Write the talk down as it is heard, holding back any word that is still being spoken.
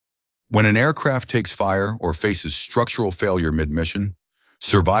When an aircraft takes fire or faces structural failure mid-mission,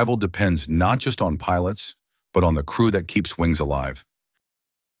 survival depends not just on pilots, but on the crew that keeps wings alive.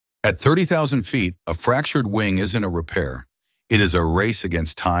 At 30,000 feet, a fractured wing isn't a repair. It is a race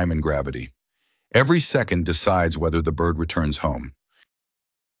against time and gravity. Every second decides whether the bird returns home.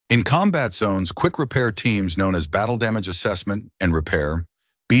 In combat zones, quick repair teams known as Battle Damage Assessment and Repair,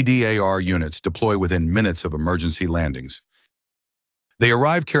 BDAR units deploy within minutes of emergency landings. They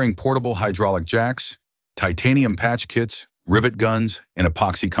arrive carrying portable hydraulic jacks, titanium patch kits, rivet guns, and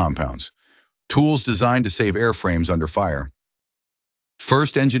epoxy compounds, tools designed to save airframes under fire.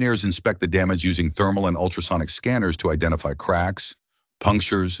 First, engineers inspect the damage using thermal and ultrasonic scanners to identify cracks,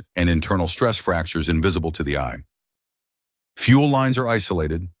 punctures, and internal stress fractures invisible to the eye. Fuel lines are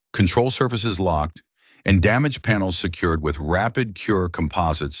isolated, control surfaces locked, and damage panels secured with rapid cure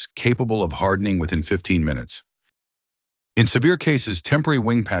composites capable of hardening within 15 minutes. In severe cases, temporary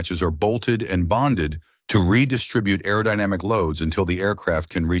wing patches are bolted and bonded to redistribute aerodynamic loads until the aircraft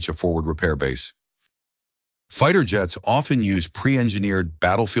can reach a forward repair base. Fighter jets often use pre-engineered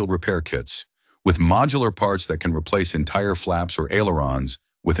battlefield repair kits with modular parts that can replace entire flaps or ailerons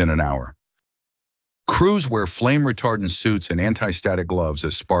within an hour. Crews wear flame-retardant suits and anti-static gloves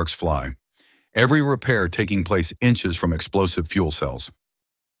as sparks fly, every repair taking place inches from explosive fuel cells.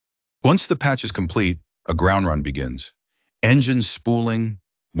 Once the patch is complete, a ground run begins. Engines spooling,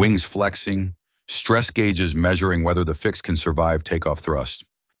 wings flexing, stress gauges measuring whether the fix can survive takeoff thrust.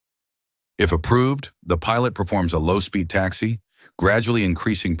 If approved, the pilot performs a low-speed taxi, gradually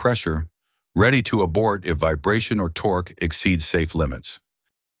increasing pressure, ready to abort if vibration or torque exceeds safe limits.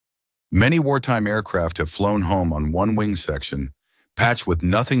 Many wartime aircraft have flown home on one wing section, patched with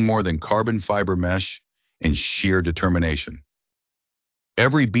nothing more than carbon fiber mesh and sheer determination.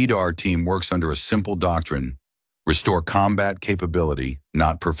 Every BDAR team works under a simple doctrine: restore combat capability,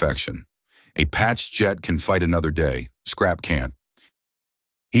 not perfection. A patched jet can fight another day, scrap can't.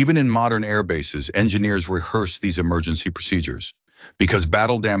 Even in modern air bases, engineers rehearse these emergency procedures, because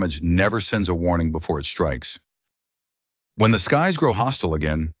battle damage never sends a warning before it strikes. When the skies grow hostile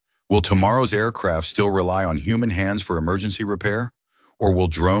again, will tomorrow's aircraft still rely on human hands for emergency repair? Or will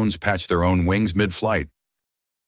drones patch their own wings mid-flight?